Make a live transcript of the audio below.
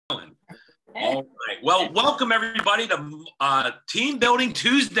All right. Well, welcome everybody to Team Building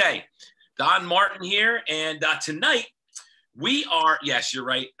Tuesday. Don Martin here, and tonight we are. Yes, you're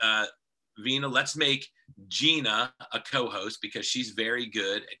right, Vina. Let's make Gina a co-host because she's very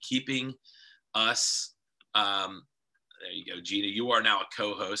good at keeping us. There you go, Gina. You are now a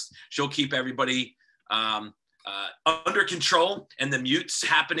co-host. She'll keep everybody under control, and the mutes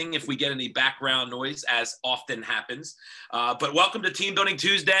happening if we get any background noise, as often happens. But welcome to Team Building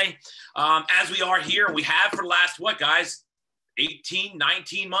Tuesday. As we are here, we have for the last, what, guys? 18,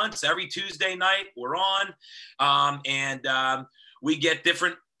 19 months, every Tuesday night we're on. And we get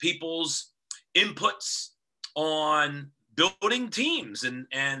different people's inputs on building teams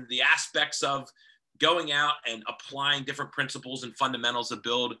and the aspects of going out and applying different principles and fundamentals to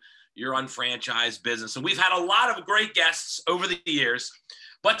build your unfranchised business. And we've had a lot of great guests over the years,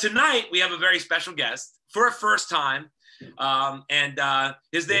 but tonight we have a very special guest for a first time. And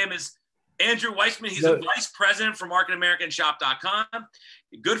his name is Andrew Weissman. He's a vice president for marketamericanshop.com.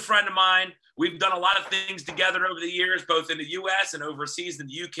 A good friend of mine. We've done a lot of things together over the years, both in the US and overseas in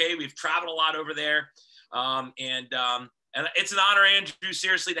the UK. We've traveled a lot over there. And it's an honor, Andrew,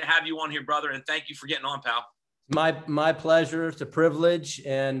 seriously, to have you on here, brother. And thank you for getting on, pal. My pleasure. It's a privilege.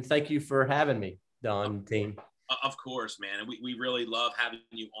 And thank you for having me, Don, team. Of course, man. And we really love having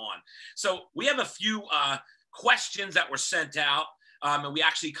you on. So we have a few questions that were sent out. And we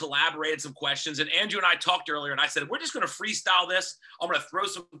actually collaborated some questions. And Andrew and I talked earlier, and I said, we're just going to freestyle this. I'm going to throw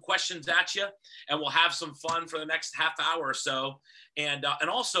some questions at you, and we'll have some fun for the next half hour or so. And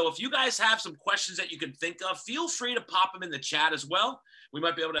also, if you guys have some questions that you can think of, feel free to pop them in the chat as well. We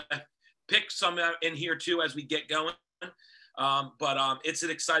might be able to pick some in here too as we get going. But it's an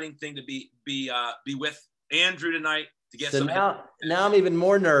exciting thing to be with Andrew tonight. To get so now I'm even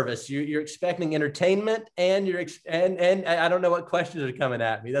more nervous. You're expecting entertainment, and and I don't know what questions are coming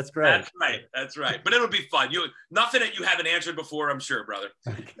at me. That's great. That's right. But it'll be fun. Nothing that you haven't answered before, I'm sure, brother.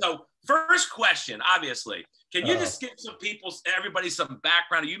 So first question, obviously, can you just give everybody some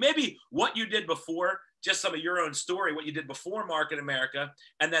background? You maybe what you did before, just some of your own story, what you did before Market America,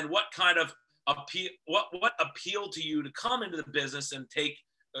 and then what kind of what appealed to you to come into the business and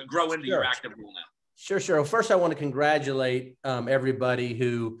grow into your active role now. Sure. Well, first, I want to congratulate everybody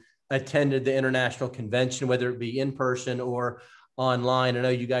who attended the international convention, whether it be in person or online. I know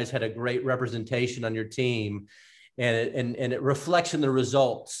you guys had a great representation on your team, and it reflects in the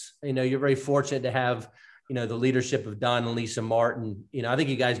results. You're very fortunate to have, the leadership of Don and Lisa Martin. I think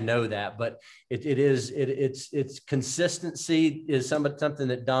you guys know that, but it's consistency is something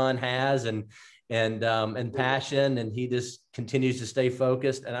that Don has and passion, and he just continues to stay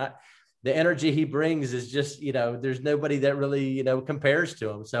focused. And the energy he brings is just, there's nobody that really, compares to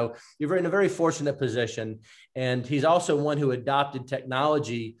him. So you're in a very fortunate position. And he's also one who adopted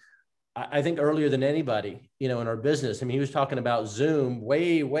technology, I think, earlier than anybody, in our business. I mean, he was talking about Zoom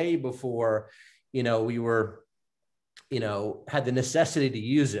way, way before, we were, had the necessity to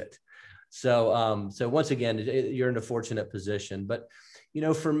use it. So once again, you're in a fortunate position. But,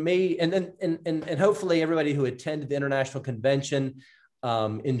 for me, and hopefully everybody who attended the international convention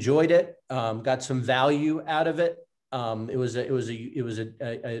enjoyed it, got some value out of it. It was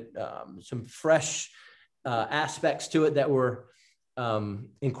some fresh aspects to it that were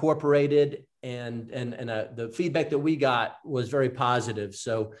incorporated, and the feedback that we got was very positive.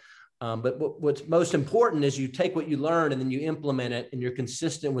 So, but what's most important is you take what you learn and then you implement it, and you're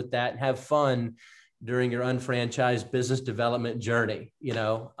consistent with that and have fun during your unfranchised business development journey.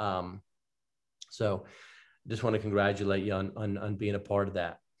 So. Just want to congratulate you on being a part of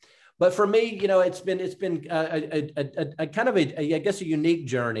that. But for me, it's been a kind of I guess a unique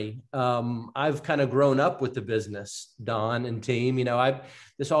journey. I've kind of grown up with the business, Don and team.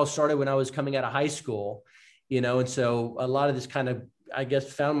 This all started when I was coming out of high school, and so a lot of this kind of, I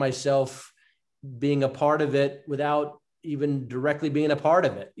guess, found myself being a part of it without even directly being a part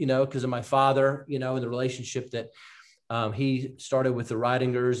of it, because of my father, and the relationship that he started with the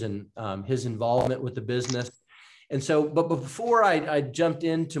Ridingers and his involvement with the business. And so, but before I jumped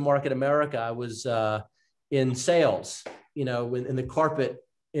into Market America, I was in sales, in the carpet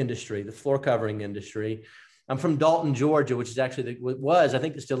industry, the floor covering industry. I'm from Dalton, Georgia, which is actually, I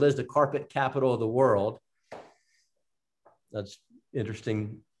think it still is, the carpet capital of the world. That's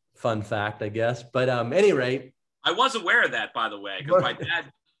interesting, fun fact, I guess. But at any rate. I was aware of that, by the way, because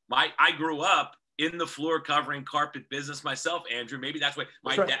I grew up in the floor covering carpet business myself, Andrew. Maybe that's what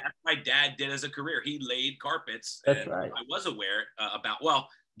my dad did as a career. He laid carpets. That's right. I was aware about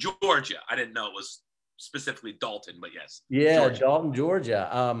Georgia. I didn't know it was specifically Dalton, but yes. Yeah, Georgia. Dalton,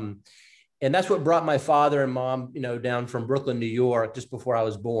 Georgia. And that's what brought my father and mom, down from Brooklyn, New York, just before I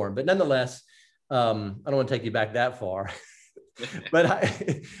was born. But nonetheless, I don't want to take you back that far. but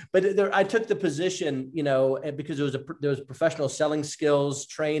I took the position, because there was professional selling skills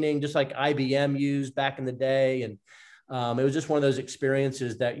training, just like IBM used back in the day. And it was just one of those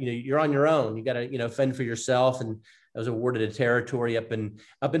experiences that, you're on your own. You got to, fend for yourself. And I was awarded a territory up in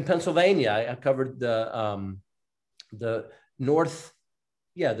Pennsylvania. I covered the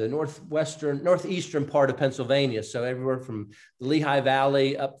northeastern part of Pennsylvania. So everywhere from the Lehigh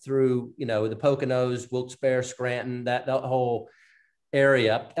Valley up through, the Poconos, Wilkes-Barre, Scranton, that whole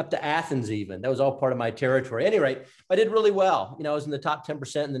area up to Athens even. That was all part of my territory. At any rate, I did really well. I was in the top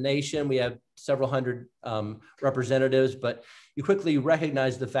 10% in the nation. We have several hundred representatives, but you quickly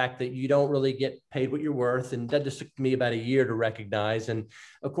recognize the fact that you don't really get paid what you're worth. And that just took me about a year to recognize. And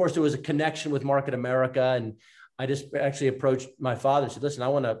of course, there was a connection with Market America. And I just actually approached my father and said, listen, I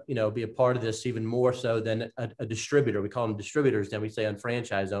want to, be a part of this even more so than a distributor. We call them distributors. Then we say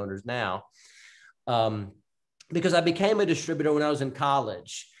unfranchised owners now. Because I became a distributor when I was in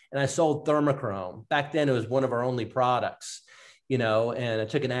college and I sold thermochrome. Back then it was one of our only products, and I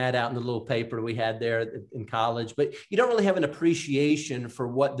took an ad out in the little paper we had there in college, but you don't really have an appreciation for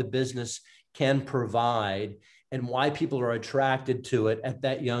what the business can provide and why people are attracted to it at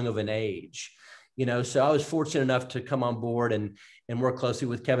that young of an age. So I was fortunate enough to come on board and work closely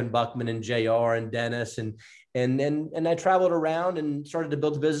with Kevin Buckman and JR and Dennis. And I traveled around and started to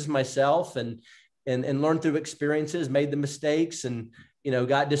build the business myself and learned through experiences, made the mistakes and,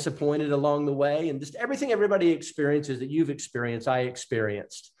 got disappointed along the way. And just everything everybody experiences that you've experienced, I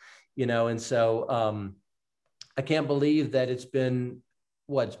experienced, and so I can't believe that it's been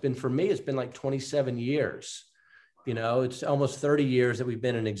for me, it's been like 27 years, it's almost 30 years that we've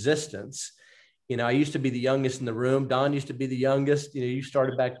been in existence. I used to be the youngest in the room. Don used to be the youngest. You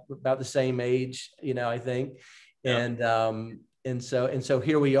started back about the same age, I think. Yeah. And so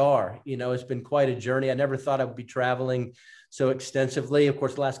here we are. It's been quite a journey. I never thought I would be traveling so extensively. Of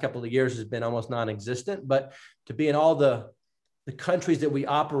course, the last couple of years has been almost non-existent, but to be in all the countries that we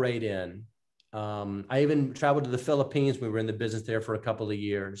operate in. I even traveled to the Philippines. We were in the business there for a couple of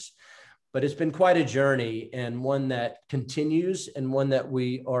years, but it's been quite a journey and one that continues and one that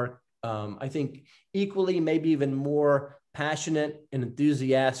we are I think equally, maybe even more passionate and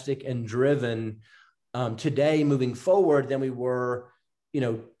enthusiastic and driven today moving forward than we were,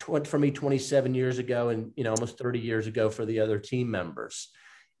 for me 27 years ago and, almost 30 years ago for the other team members,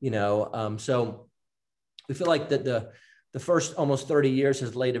 so we feel like that the first almost 30 years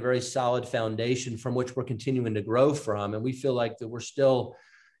has laid a very solid foundation from which we're continuing to grow from. And we feel like that we're still,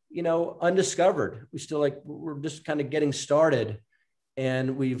 undiscovered. We're just kind of getting started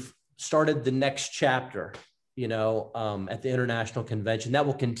and we've started the next chapter, at the international convention that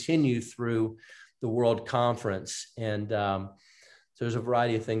will continue through the World Conference. And so there's a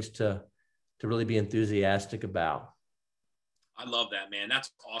variety of things to really be enthusiastic about. I love that, man.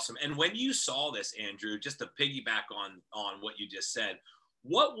 That's awesome. And when you saw this, Andrew, just to piggyback on what you just said,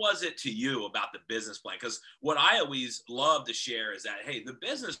 what was it to you about the business plan? Because what I always love to share is that, hey, the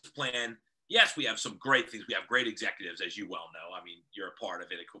business plan, yes, we have some great things. We have great executives, as you well know. I mean, you're a part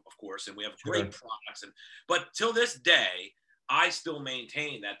of it, of course, and we have great products. But till this day, I still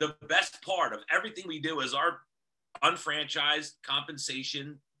maintain that the best part of everything we do is our unfranchised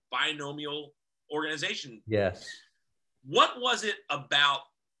compensation binomial organization. Yes. What was it about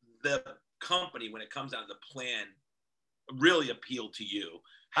the company when it comes down to the plan really appealed to you?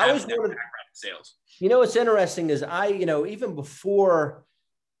 I was background in sales. What's interesting is even before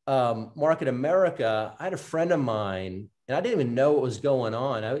Market America, I had a friend of mine, and I didn't even know what was going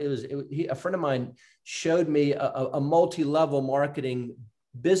on. A friend of mine showed me a multi-level marketing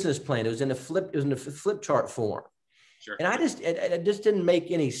business plan. It was in a flip chart form. Sure. And it just didn't make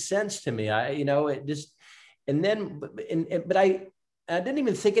any sense to me. I didn't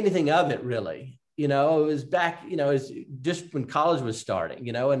even think anything of it really. It was back, it was just when college was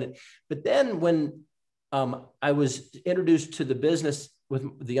starting, but then when I was introduced to the business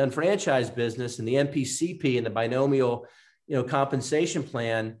with the unfranchised business and the MPCP and the binomial, compensation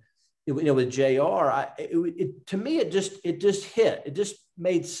plan, with JR, to me, it just hit. It just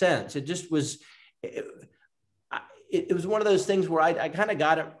made sense. It just was, it was one of those things where I kind of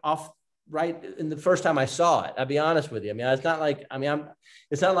got it off right in the first time I saw it. I'll be honest with you. I mean, it's not like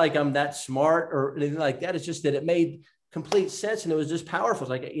I'm that smart or anything like that. It's just that it made complete sense and it was just powerful. It's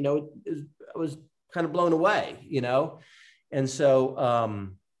like, I was kind of blown away, And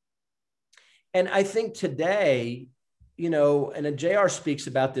so, and I think today, and JR speaks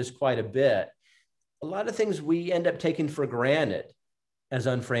about this quite a bit, a lot of things we end up taking for granted, as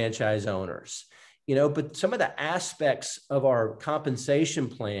unfranchised owners, but some of the aspects of our compensation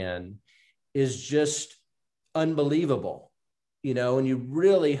plan is just unbelievable, and you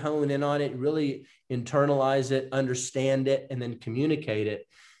really hone in on it, really internalize it, understand it, and then communicate it.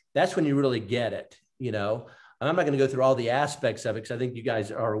 That's when you really get it, I'm not going to go through all the aspects of it because I think you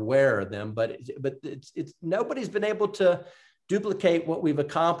guys are aware of them, but it's nobody's been able to duplicate what we've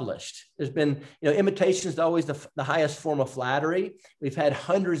accomplished. There's been, imitation is always the highest form of flattery. We've had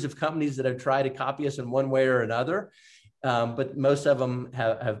hundreds of companies that have tried to copy us in one way or another, but most of them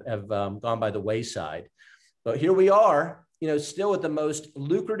have gone by the wayside. But here we are, still with the most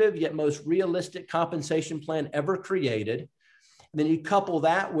lucrative yet most realistic compensation plan ever created. And then you couple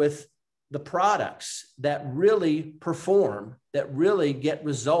that with the products that really perform, that really get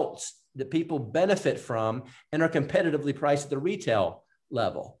results that people benefit from and are competitively priced at the retail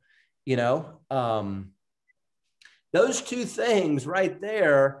level. Those two things right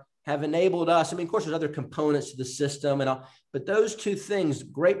there have enabled us. I mean, of course, there's other components to the system and all, but those two things,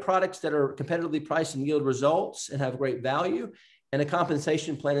 great products that are competitively priced and yield results and have great value, and a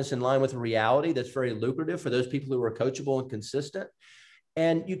compensation plan that's in line with reality that's very lucrative for those people who are coachable and consistent.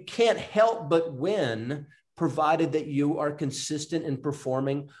 And you can't help but win, provided that you are consistent in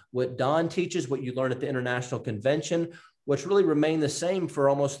performing what Don teaches, what you learn at the international convention, which really remained the same for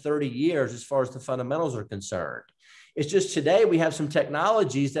almost 30 years as far as the fundamentals are concerned. It's just today we have some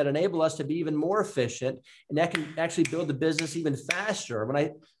technologies that enable us to be even more efficient, and that can actually build the business even faster.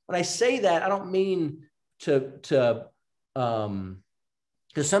 When I say that, I don't mean because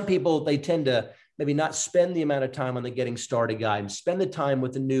some people, they tend to maybe not spend the amount of time on the getting started guide and spend the time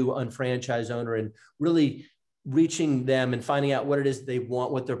with the new unfranchised owner and really reaching them and finding out what it is they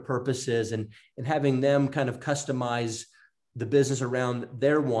want, what their purpose is, and having them kind of customize the business around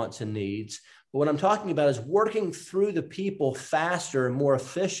their wants and needs. But what I'm talking about is working through the people faster and more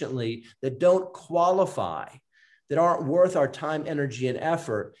efficiently that don't qualify, that aren't worth our time, energy, and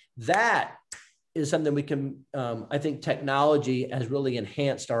effort. That is something we can, I think technology has really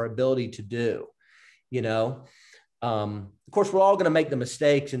enhanced our ability to do. Of course, we're all going to make the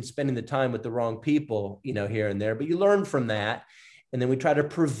mistakes in spending the time with the wrong people, here and there, but you learn from that. And then we try to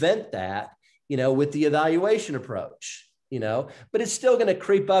prevent that, with the evaluation approach, but it's still going to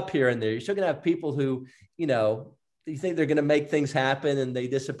creep up here and there. You're still going to have people who, you think they're going to make things happen and they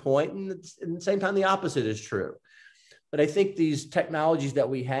disappoint. And at the same time, the opposite is true. But I think these technologies that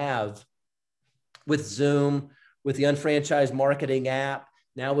we have with Zoom, with the unfranchised marketing app,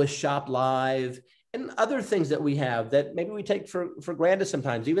 now with Shop Live, and other things that we have that maybe we take for granted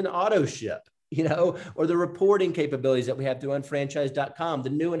sometimes, even auto ship, or the reporting capabilities that we have through unfranchised.com, the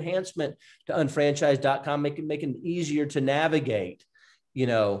new enhancement to unfranchised.com, making it easier to navigate,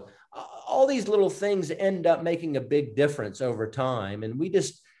 all these little things end up making a big difference over time. And we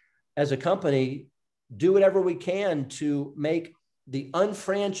just, as a company, do whatever we can to make the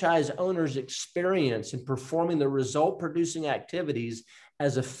unfranchised owner's experience in performing the result producing activities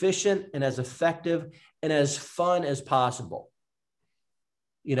as efficient and as effective and as fun as possible,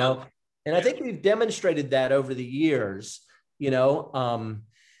 and I think we've demonstrated that over the years, and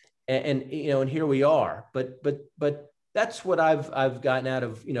here we are, but that's what I've gotten out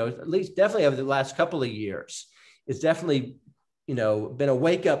of, at least definitely over the last couple of years. It's definitely, been a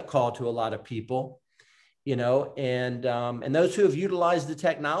wake up call to a lot of people, and those who have utilized the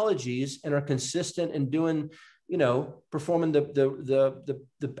technologies and are consistent in doing, performing the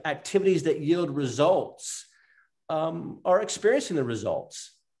activities that yield results, are experiencing the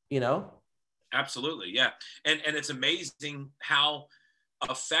results, Absolutely. Yeah. And it's amazing how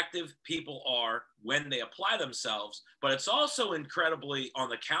effective people are when they apply themselves, but it's also incredibly, on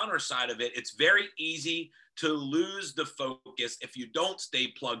the counter side of it, it's very easy to lose the focus if you don't stay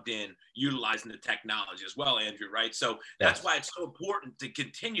plugged in utilizing the technology as well, Andrew, right? So that's why it's so important to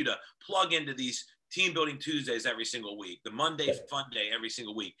continue to plug into these Team Building Tuesdays every single week, the Monday Fun Day every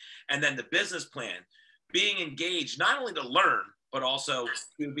single week, and then the business plan, being engaged, not only to learn, but also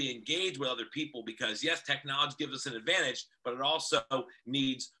to be engaged with other people, because yes, technology gives us an advantage, but it also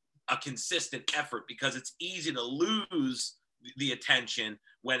needs a consistent effort, because it's easy to lose the attention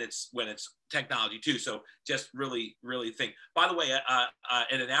when it's technology too. So just really think. By the way,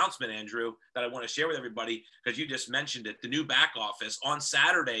 an announcement, Andrew, that I want to share with everybody, because you just mentioned it, the new back office on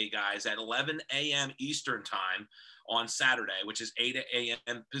Saturday, guys, at 11 a.m. Eastern time on Saturday, which is 8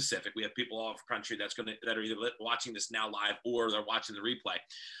 a.m. Pacific. We have people all over the country that are either watching this now live or they're watching the replay.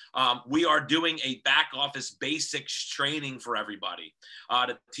 We are doing a back office basics training for everybody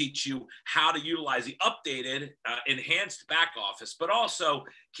to teach you how to utilize the updated, enhanced back office, but also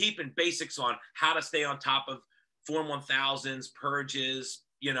keeping basics on how to stay on top of Form 1000s, purges,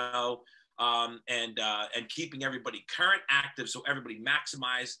 and keeping everybody current, active, so everybody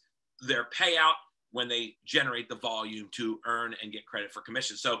maximize their payout when they generate the volume to earn and get credit for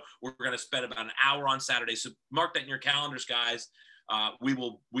commission. So we're going to spend about an hour on Saturday. So mark that in your calendars, guys. We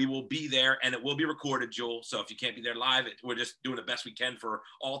will be there, and it will be recorded, Jewel. So if you can't be there live, we're just doing the best we can for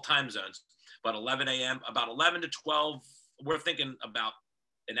all time zones. But 11 a.m., about 11 to 12, we're thinking about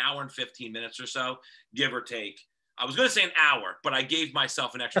an hour and 15 minutes or so, give or take. I was going to say an hour, but I gave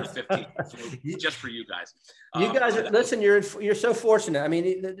myself an extra 15 just for you guys. You guys, listen, you're so fortunate. I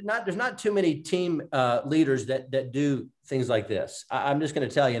mean, there's not too many team leaders that do things like this. I'm just going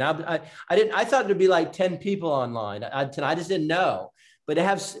to tell you. And I thought there'd be like 10 people online. I just didn't know. But to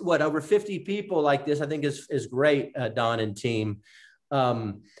have over 50 people like this, I think is great, Don and team.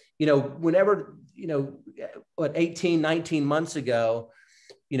 Whenever 18, 19 months ago,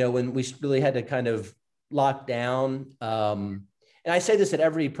 when we really had to kind of locked down. And I say this at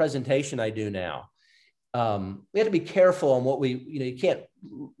every presentation I do now. We have to be careful on what you can't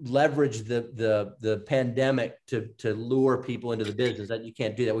leverage the pandemic to lure people into the business. That you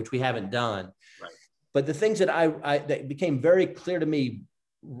can't do that, which we haven't done. Right. But the things that that became very clear to me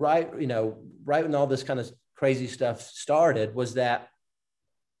right when all this kind of crazy stuff started was that,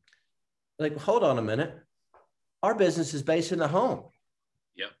 like, hold on a minute. Our business is based in the home.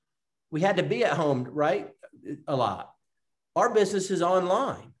 We had to be at home, right? A lot. Our business is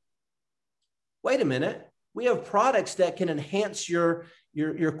online. Wait a minute. We have products that can enhance your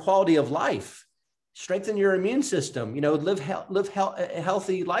quality of life, strengthen your immune system, live a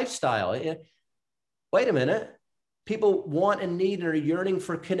healthy lifestyle. Wait a minute. People want and need and are yearning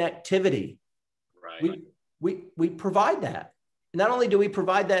for connectivity. Right. We provide that. Not only do we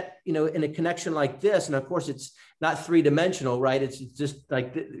provide that, in a connection like this, and of course it's not three-dimensional, right? It's just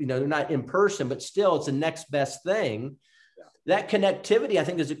like, they're not in person, but still it's the next best thing. Yeah. That connectivity, I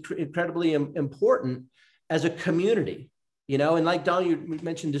think, is incredibly important as a community, and like Don, you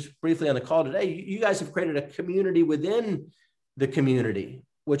mentioned just briefly on the call today, you guys have created a community within the community,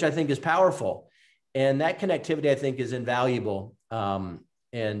 which I think is powerful. And that connectivity, I think, is invaluable.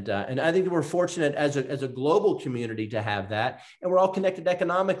 And I think we're fortunate as a global community to have that, and we're all connected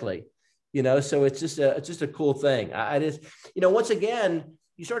economically, so it's just a cool thing. I just, once again,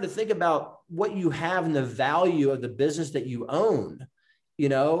 you start to think about what you have and the value of the business that you own,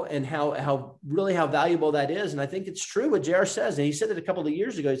 and how valuable that is. And I think it's true what JR says. And he said it a couple of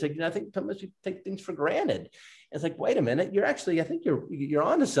years ago. He's like, I think sometimes we take things for granted. And it's like, wait a minute, I think you're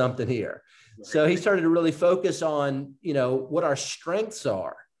onto something here. Right. So he started to really focus on, what our strengths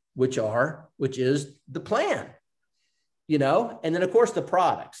are, which is the plan, and then of course the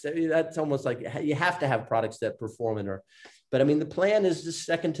products. That's almost like you have to have products that perform but I mean, the plan is just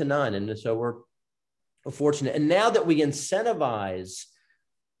second to none. And so we're fortunate. And now that we incentivize,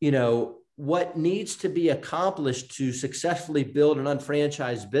 what needs to be accomplished to successfully build an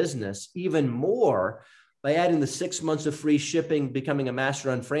unfranchised business even more by adding the 6 months of free shipping, becoming a master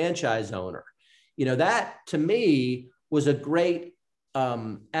unfranchise owner, that to me was a great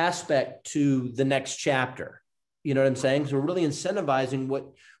aspect to the next chapter. You know what I'm saying? So we're really incentivizing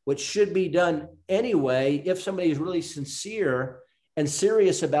what should be done anyway, if somebody is really sincere and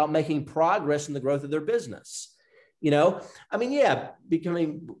serious about making progress in the growth of their business.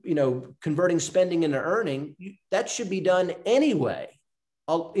 Becoming, converting spending into earning, that should be done anyway,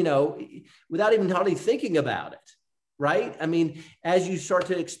 without even hardly thinking about it. Right. I mean, as you start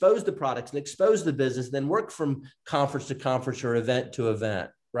to expose the products and expose the business, then work from conference to conference or event to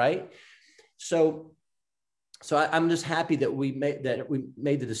event. Right. So I'm just happy that we made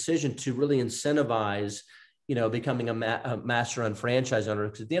the decision to really incentivize, becoming a master unfranchise owner.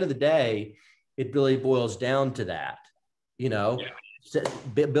 Because at the end of the day, it really boils down to that,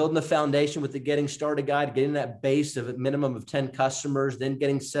 building the foundation with the getting started guide, getting that base of a minimum of 10 customers, then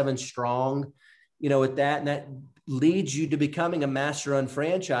getting 7 strong, with that. And that leads you to becoming a master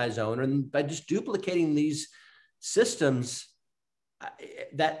unfranchise owner. And by just duplicating these systems,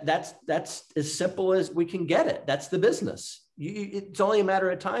 that's as simple as we can get it. That's the business. It's only a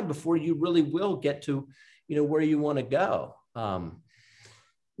matter of time before you really will get to, where you want to go.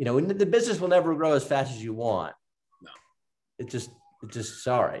 And the business will never grow as fast as you want. No, it just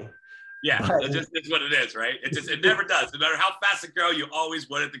sorry. Yeah, it's what it is, right? It never does. No matter how fast it grows, you always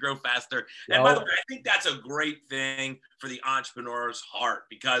want it to grow faster. And by the way, I think that's a great thing for the entrepreneur's heart,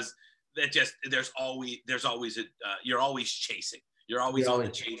 because you're always chasing. You're always on the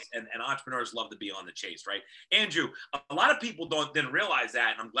chase, and entrepreneurs love to be on the chase, right? Andrew, a lot of people didn't realize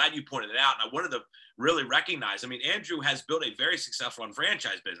that, and I'm glad you pointed it out. And I wanted to really recognize. I mean, Andrew has built a very successful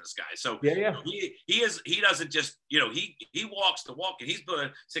franchise business, guys. So he doesn't just he walks the walk, and he's built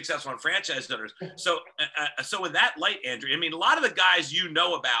a successful franchise owners. So so in that light, Andrew, I mean, a lot of the guys you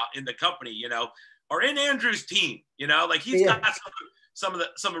know about in the company, are in Andrew's team. Like he's got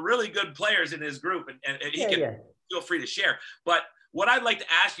some really good players in his group, and he can feel free to share. But what I'd like to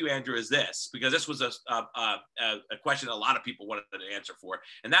ask you, Andrew, is this, because this was a question that a lot of people wanted to answer for,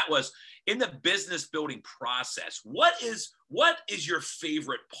 and that was, in the business building process, what is your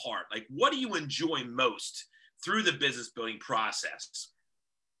favorite part? Like, what do you enjoy most through the business building process?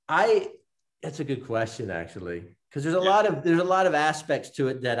 That's a good question, actually, because there's a lot of aspects to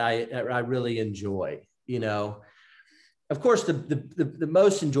it that I really enjoy. Of course, the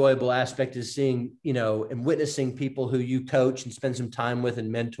most enjoyable aspect is seeing, and witnessing people who you coach and spend some time with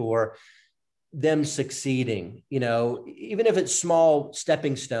and mentor, them succeeding, even if it's small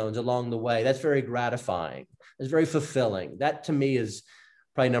stepping stones along the way. That's very gratifying. It's very fulfilling. That, to me, is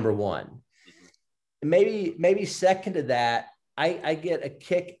probably number one. And maybe second to that, I get a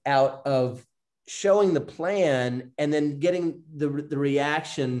kick out of showing the plan and then getting the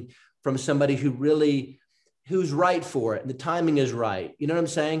reaction from somebody who's right for it, and the timing is right. You know what I'm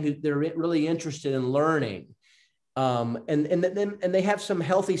saying? They're really interested in learning, and they have some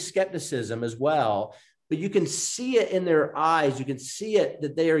healthy skepticism as well. But you can see it in their eyes. You can see it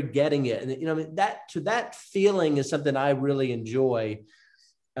that they are getting it, and that feeling is something I really enjoy.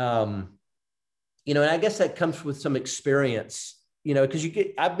 And I guess that comes with some experience. Because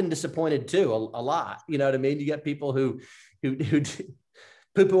I've been disappointed too a lot. You know what I mean? You get people who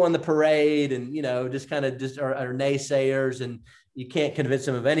poo-poo on the parade and, just kind of are naysayers, and you can't convince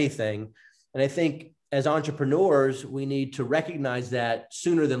them of anything. And I think as entrepreneurs, we need to recognize that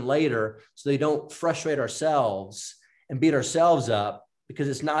sooner than later, so they don't frustrate ourselves and beat ourselves up, because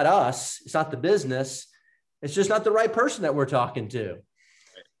it's not us, it's not the business, it's just not the right person that we're talking to.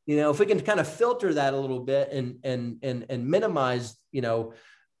 If we can kind of filter that a little bit and minimize,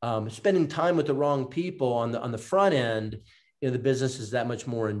 spending time with the wrong people on the front end, the business is that much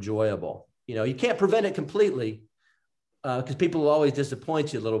more enjoyable. You can't prevent it completely, because people will always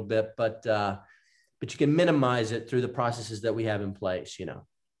disappoint you a little bit, but you can minimize it through the processes that we have in place.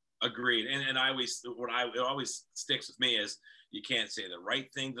 Agreed. And it always sticks with me is, you can't say the right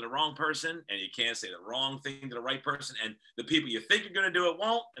thing to the wrong person, and you can't say the wrong thing to the right person. And the people you think are going to do it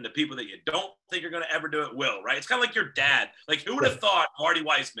won't, and the people that you don't think are going to ever do it will, right? It's kind of like your dad. Like, who would have thought Marty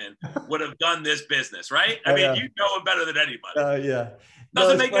Weissman would have done this business, right? I mean, you know him better than anybody. Yeah.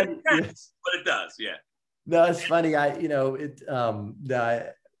 Doesn't make any sense, but it does, yeah. No, it's funny. I'll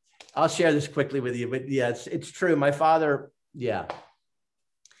share this quickly with you, but yeah, it's true. My father,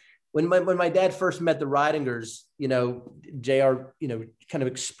 When my dad first met the Ridingers, JR, kind of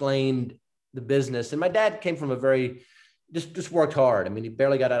explained the business. And my dad came from a very, just worked hard. I mean, he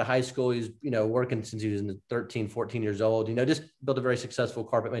barely got out of high school. He's, working since he was 13, 14 years old, just built a very successful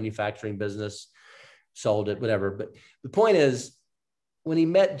carpet manufacturing business, sold it, whatever. But the point is, when he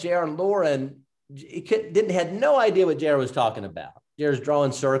met JR and Lauren, he had no idea what JR was talking about. JR's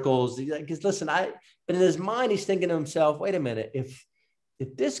drawing circles. Because listen, but in his mind, he's thinking to himself, wait a minute, if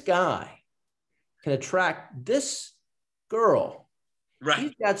this guy can attract this girl, right,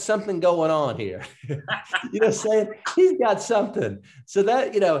 he's got something going on here. You know what I'm saying? He's got something. So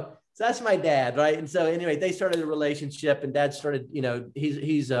that, so that's my dad, right? And so anyway, they started a relationship, and dad started,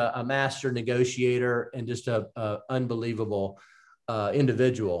 he's a master negotiator and just a unbelievable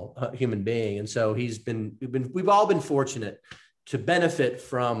individual, human being. And so we've all been fortunate to benefit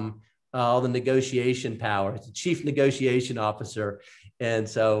from all the negotiation power. He's the chief negotiation officer. And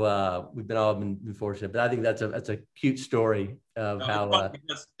so we've all been fortunate, but I think that's a cute story of how.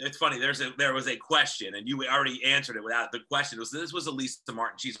 It's funny. There was a question, and you already answered it without the question. This was Elisa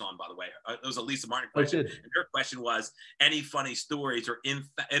Martin. She's on, by the way. It was a Lisa Martin question. And her question was, any funny stories or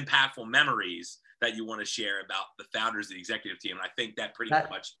impactful memories that you want to share about the founders of the executive team? And I think that pretty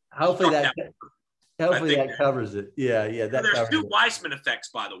much. Hopefully that covers it. Yeah. There's two Weissman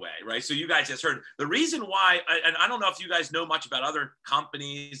effects, by the way, right? So you guys just heard the reason why, and I don't know if you guys know much about other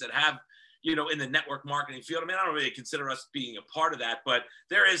companies that have, in the network marketing field. I mean, I don't really consider us being a part of that, but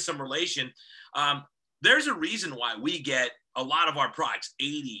there is some relation. There's a reason why we get a lot of our products,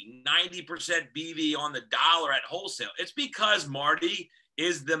 80, 90% BV on the dollar at wholesale. It's because, Marty,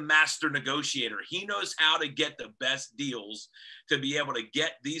 is the master negotiator. He knows how to get the best deals to be able to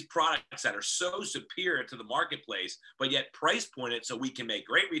get these products that are so superior to the marketplace, but yet price point it so we can make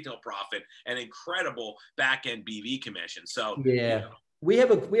great retail profit and incredible back-end BV commission. So yeah, you know, we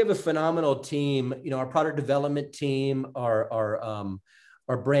have a phenomenal team. You know, our product development team, our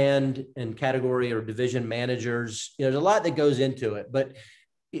brand and category or division managers. You know, there's a lot that goes into it, but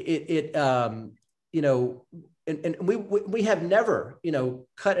you know, and we have never, you know,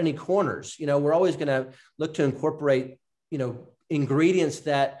 cut any corners. You know, we're always going to look to incorporate, you know, ingredients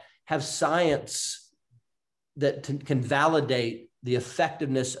that have science that can validate the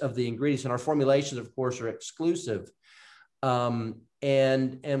effectiveness of the ingredients. And our formulations, of course, are exclusive. And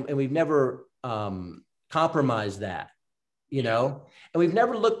we've never compromised that, you know, and we've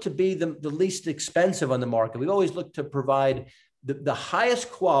never looked to be the least expensive on the market. We've always looked to provide the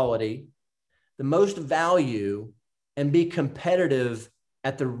highest quality, the most value, and be competitive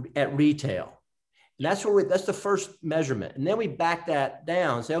at retail. And that's the first measurement. And then we back that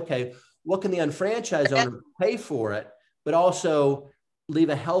down and say, okay, what can the unfranchised owner pay for it, but also leave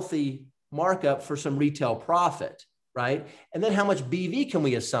a healthy markup for some retail profit, right? And then how much BV can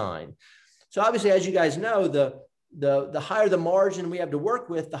we assign? So obviously, as you guys know, the higher the margin we have to work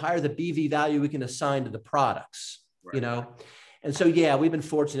with, the higher the BV value we can assign to the products, right. You know? And so, yeah, we've been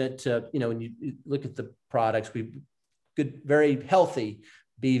fortunate to, you know, when you look at the products, we've good, very healthy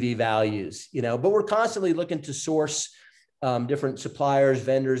BV values, you know, but we're constantly looking to source different suppliers,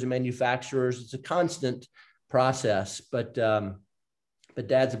 vendors, and manufacturers. It's a constant process, but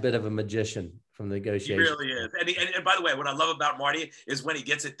Dad's a bit of a magician from the negotiation. He really is. And by the way, what I love about Marty is when he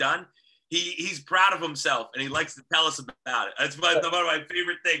gets it done, he's proud of himself and he likes to tell us about it. That's one of my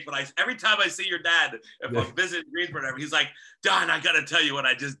favorite things. But every time I see your dad, if I'm visiting Greensboro, whatever, he's like, Don, I got to tell you what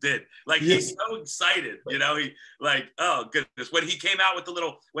I just did. Like, he's so excited, you know, he like, oh goodness. When he came out with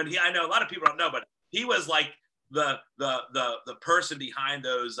I know a lot of people don't know, but he was like the person behind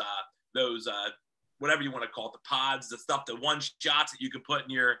those whatever you want to call it, the pods, the stuff, the one shots that you can put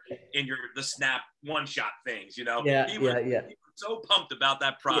in the Snap one shot things, you know? He was so pumped about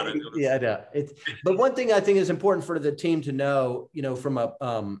that product. Yeah, I know. But one thing I think is important for the team to know, you know, from a,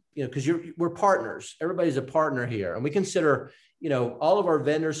 you know, because we're partners. Everybody's a partner here, and we consider, you know, all of our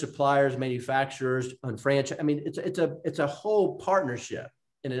vendors, suppliers, manufacturers, on franchise. I mean, it's a whole partnership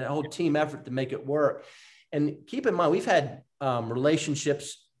and a whole team effort to make it work. And keep in mind, we've had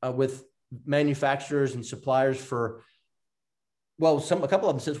relationships with manufacturers and suppliers for, well, a couple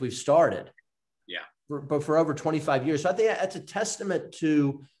of them since we've started. But for over 25 years. So I think that's a testament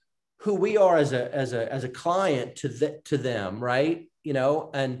to who we are as a client to them, right? You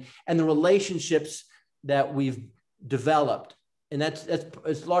know, and the relationships that we've developed. And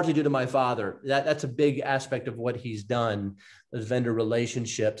it's largely due to my father. That's a big aspect of what he's done, those vendor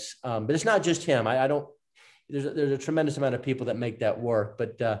relationships. But it's not just him. There's a tremendous amount of people that make that work,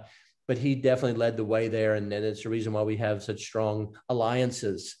 but he definitely led the way there. And it's the reason why we have such strong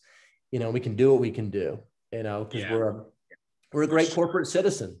alliances. You know, we can do what we can do, you know, because we're a great corporate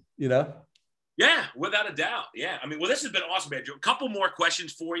citizen, you know? Yeah, without a doubt. Yeah. I mean, well, this has been awesome, Andrew. A couple more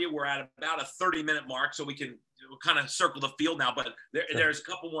questions for you. We're at about a 30-minute mark, so we'll kind of circle the field now, but there's a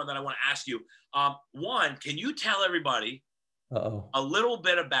couple more that I want to ask you. One, can you tell everybody a little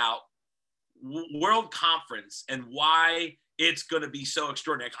bit about World Conference and why it's going to be so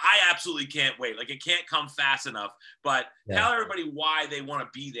extraordinary? I absolutely can't wait. Like, it can't come fast enough, but tell everybody why they want to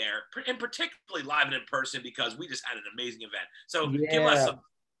be there, and particularly live and in person, because we just had an amazing event. So give us some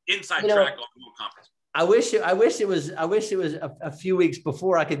inside track on World Conference. I wish it was a few weeks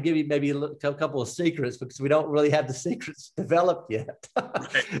before I could give you maybe a couple of secrets, because we don't really have the secrets developed yet.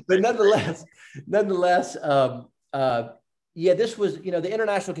 Right. But nonetheless, yeah, this was, you know, the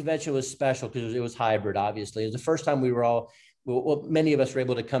international convention was special because it was hybrid, obviously. It was the first time we were many of us were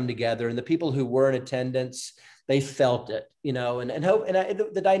able to come together, and the people who were in attendance, they felt it, you know, and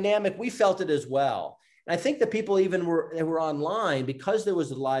the dynamic, we felt it as well. And I think the people even were online, because there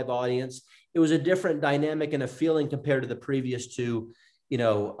was a live audience, it was a different dynamic and a feeling compared to the previous two, you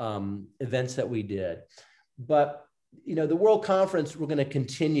know, events that we did. But, you know, the World Conference, we're going to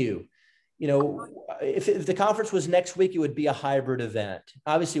continue. You know, if the conference was next week, it would be a hybrid event.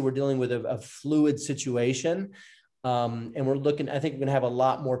 Obviously, we're dealing with a fluid situation. And we're looking, I think we're going to have a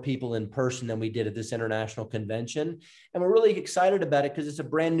lot more people in person than we did at this international convention. And we're really excited about it because it's a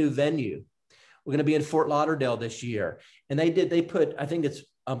brand new venue. We're going to be in Fort Lauderdale this year. And they put, I think it's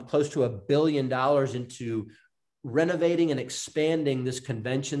close to $1 billion into renovating and expanding this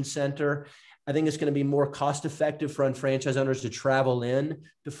convention center. I think it's going to be more cost effective for franchise owners to travel in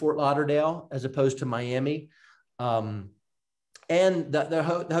to Fort Lauderdale as opposed to Miami. And and the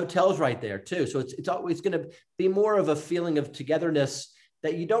hotel's right there too. So it's always going to be more of a feeling of togetherness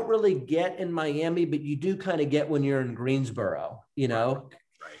that you don't really get in Miami, but you do kind of get when you're in Greensboro, you know?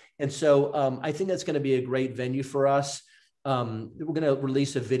 Right. And so I think that's going to be a great venue for us. We're going to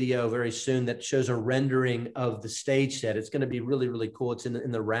release a video very soon that shows a rendering of the stage set. It's going to be really, really cool. It's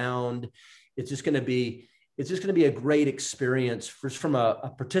in the round. It's just going to be a great experience from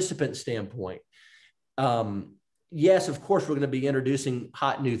a participant standpoint. Yes, of course, we're going to be introducing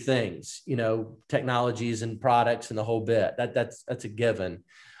hot new things, you know, technologies and products and the whole bit. That's a given.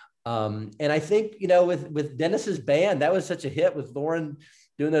 And I think, you know, with Dennis's band, that was such a hit with Lauren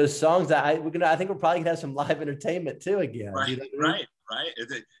doing those songs that I think we're probably gonna have some live entertainment too again. Right, you know what I mean? right.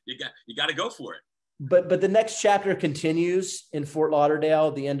 You got to go for it. But the next chapter continues in Fort Lauderdale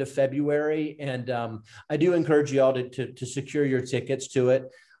at the end of February, and I do encourage you all to secure your tickets to it.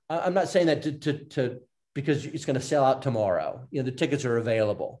 I'm not saying that to because it's going to sell out tomorrow. You know, the tickets are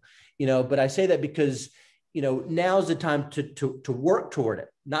available. You know, but I say that because, you know, now's the time to work toward it,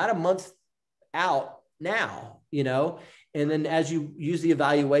 not a month out now. You know, and then as you use the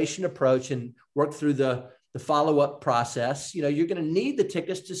evaluation approach and work through the follow-up process, you know, you're going to need the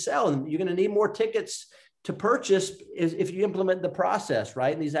tickets to sell, and you're going to need more tickets to purchase if you implement the process,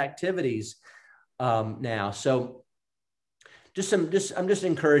 right? And these activities now. So I'm just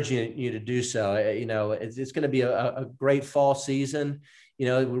encouraging you to do so. You know, it's going to be a great fall season. You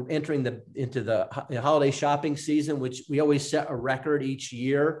know, we're entering into the holiday shopping season, which we always set a record each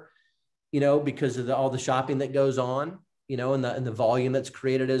year, you know, because of all the shopping that goes on, you know, and the volume that's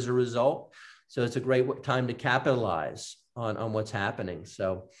created as a result. So it's a great time to capitalize on what's happening.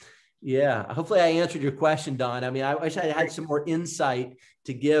 So, yeah, hopefully I answered your question, Don. I mean, I wish I had some more insight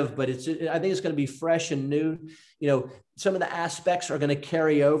to give, but I think it's going to be fresh and new. You know, some of the aspects are going to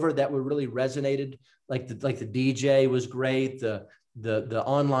carry over that were really resonated, like the DJ was great. The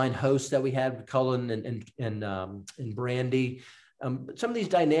online hosts that we had with Cullen and Brandy. Some of these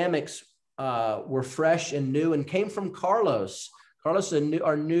dynamics were fresh and new and came from Carlos. Carlos is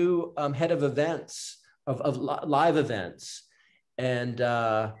our new head of events, of live events. And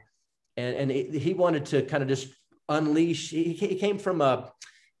he wanted to kind of just unleash. He came from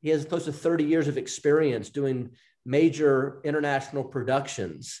he has close to 30 years of experience doing major international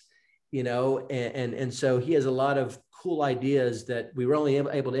productions, you know, and so he has a lot of cool ideas that we were only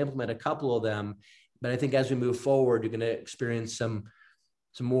able to implement a couple of them. But I think as we move forward, you're going to experience some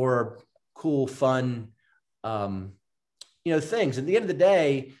more cool, fun, you know, things. At the end of the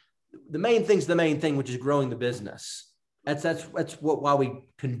day, the main thing's the main thing, which is growing the business. That's why we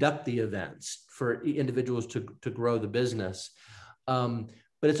conduct the events, for individuals to grow the business.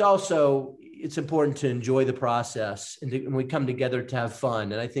 But it's important to enjoy the process, and we come together to have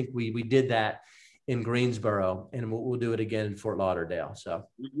fun. And I think we did that in Greensboro, and we'll do it again in Fort Lauderdale. So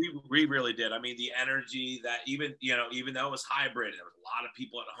we really did. I mean, the energy that even though it was hybrid, there was a lot of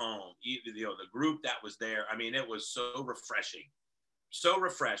people at home, even, you know, the group that was there. I mean, it was so refreshing.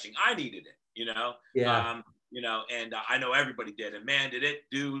 I needed it, you know? Yeah. You know, and I know everybody did. And man, it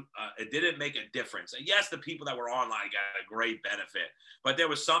didn't make a difference. And yes, the people that were online got a great benefit, but there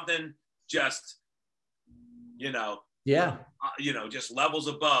was something just, you know, just levels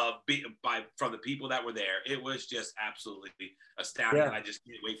above from the people that were there. It was just absolutely astounding. Yeah. And I just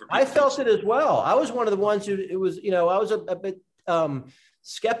can't wait for people. I felt it as well. I was one of the ones who I was a bit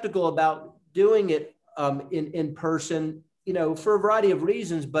skeptical about doing it in person, you know, for a variety of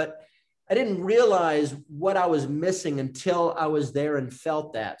reasons, but I didn't realize what I was missing until I was there and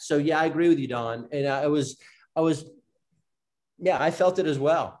felt that. So yeah, I agree with you, Don. And I felt it as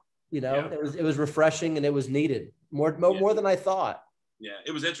well. You know, yeah. It was refreshing, and it was needed more than I thought. Yeah,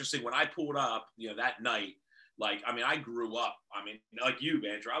 it was interesting when I pulled up, you know, that night. Like, I mean, I grew up. I mean, like you,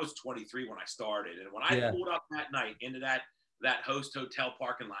 Andrew, I was 23 when I started, and when I pulled up that night into that host hotel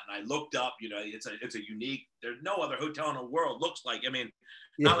parking lot, and I looked up, you know, it's a unique. There's no other hotel in the world looks like. I mean,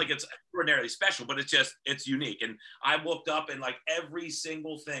 not like it's extraordinarily special, but it's unique. And I looked up, and like every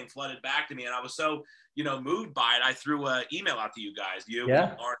single thing flooded back to me, and I was so, you know, moved by it. I threw an email out to you guys,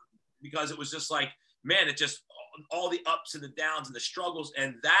 because it was just like, man, it just all the ups and the downs and the struggles,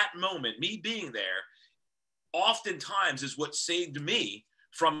 and that moment, me being there, oftentimes is what saved me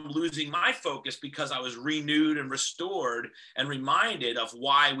from losing my focus, because I was renewed and restored and reminded of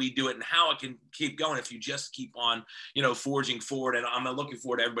why we do it and how it can keep going if you just keep on, you know, forging forward. And I'm looking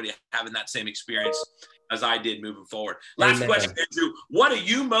forward to everybody having that same experience as I did moving forward. Last Amen. Question, Andrew, what are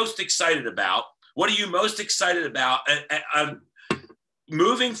you most excited about? What are you most excited about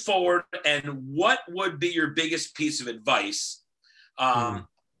moving forward? And what would be your biggest piece of advice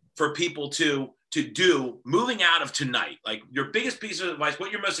for people to to do moving out of tonight? Like your biggest piece of advice,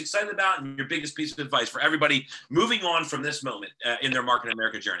 what you're most excited about, and your biggest piece of advice for everybody moving on from this moment in their Marketing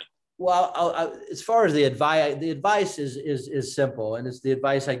America journey. Well, as far as the advice is simple, and it's the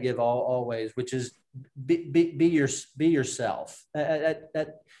advice I give always, which is be yourself.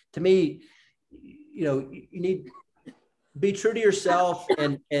 That to me, you need be true to yourself,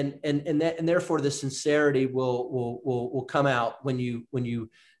 and therefore the sincerity will come out when you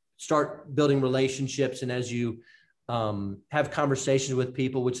start building relationships, and as you have conversations with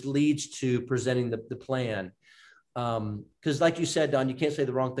people, which leads to presenting the plan. Because like you said, Don, you can't say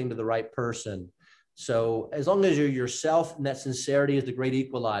the wrong thing to the right person. So as long as you're yourself, and that sincerity is the great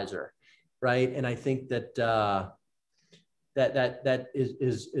equalizer, right? And I think that that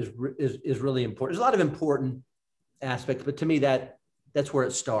is really important. There's a lot of important aspects, but to me that's where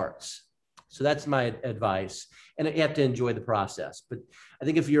it starts. So that's my advice, and you have to enjoy the process. But I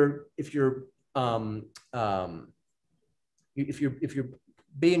think if you're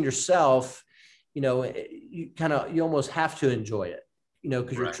being yourself, you almost have to enjoy it,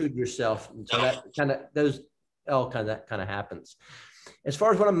 because you're true to yourself. And so that all kind of happens. As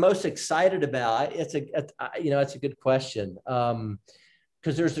far as what I'm most excited about, it's a good question.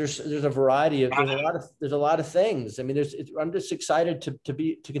 Because there's a variety of, there's a lot of things. I mean, I'm just excited to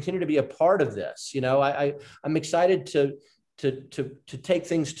continue to be a part of this. I'm excited to take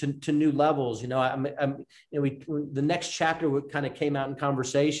things to new levels. The next chapter kind of came out in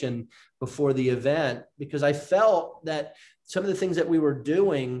conversation before the event, because I felt that some of the things that we were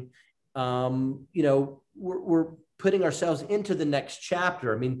doing, we're putting ourselves into the next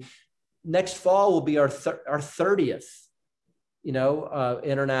chapter. I mean, next fall will be our 30th,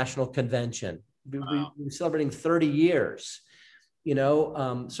 international convention. Wow. We're celebrating 30 years.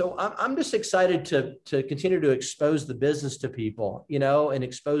 So I'm just excited to continue to expose the business to people, and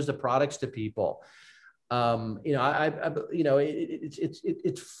expose the products to people.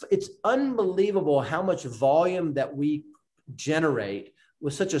 It's unbelievable how much volume that we generate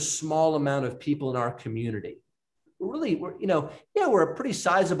with such a small amount of people in our community. We're a pretty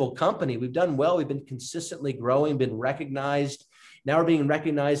sizable company. We've done well. We've been consistently growing, been recognized. Now we're being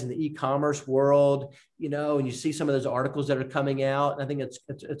recognized in the e-commerce world, and you see some of those articles that are coming out. And I think it's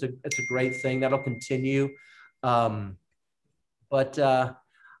a great thing that'll continue. But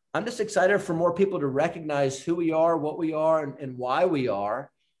I'm just excited for more people to recognize who we are, what we are, and why we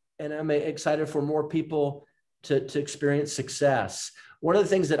are. And I'm excited for more people to experience success. One of the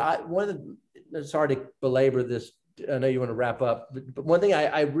things sorry to belabor this, I know you want to wrap up, but one thing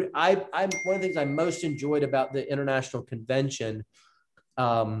one of the things I most enjoyed about the international convention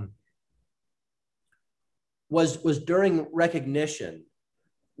was during recognition.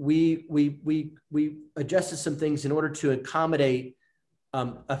 We adjusted some things in order to accommodate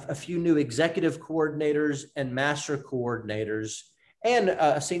a few new executive coordinators and master coordinators and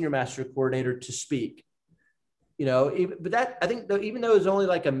a senior master coordinator to speak. But that, I think, even though it was only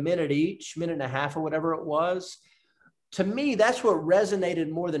like a minute each, minute and a half or whatever it was, to me, that's what resonated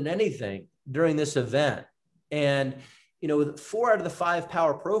more than anything during this event. And, 4 out of the 5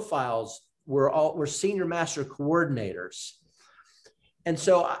 power profiles were senior master coordinators. And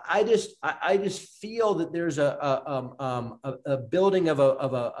so I just feel that there's a building of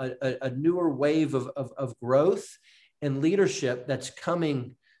a newer wave of growth and leadership that's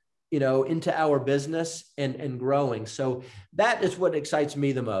coming, into our business and growing. So that is what excites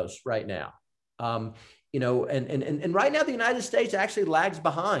me the most right now. And right now the United States actually lags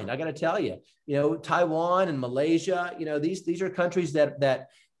behind. I got to tell you, Taiwan and Malaysia, these are countries that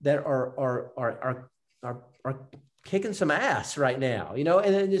are kicking some ass right now,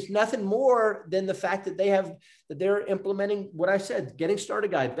 and there's nothing more than the fact that they're implementing what I said: getting started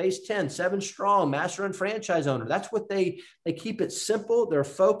guide, base 10, 7 strong, master and franchise owner. That's what they keep it simple. They're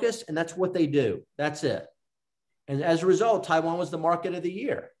focused, and that's what they do. That's it. And as a result, Taiwan was the market of the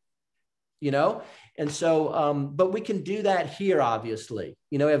year, and so, but we can do that here, obviously.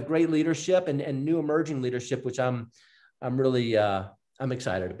 We have great leadership and new emerging leadership, which I'm really I'm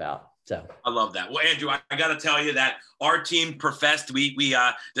excited about. So I love that. Well, Andrew, I got to tell you that our team professed, we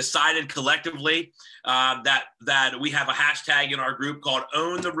decided collectively that we have a hashtag in our group called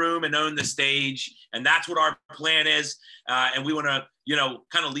Own the Room and Own the Stage. And that's what our plan is. And we want to,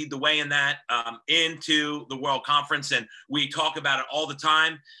 kind of lead the way in that into the World Conference. And we talk about it all the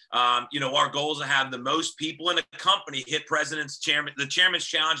time. Our goal is to have the most people in the company hit the chairman's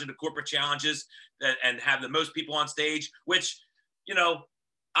challenge and the corporate challenges and have the most people on stage, which,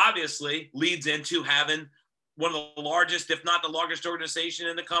 obviously leads into having one of the largest, if not the largest organization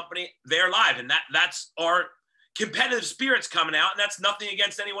in the company there live. And that's our, competitive spirit's coming out, and that's nothing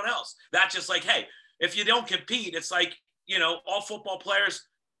against anyone else. That's just like, hey, if you don't compete, it's like, all football players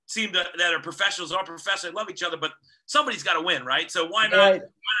that are professionals love each other, but somebody's got to win, right? So why not?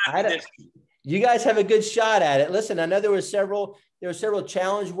 You guys have a good shot at it. Listen, I know there were several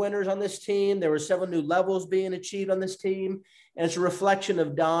challenge winners on this team. There were several new levels being achieved on this team, and it's a reflection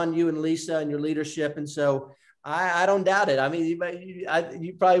of Don, you and Lisa, and your leadership. And so I don't doubt it. I mean,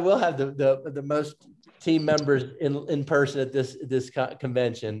 you probably will have the most team members in person at this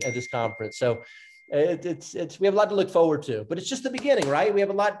convention, at this conference. So it's we have a lot to look forward to, but it's just the beginning, right? We have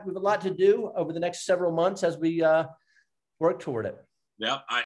a lot to do over the next several months as we work toward it. Yeah,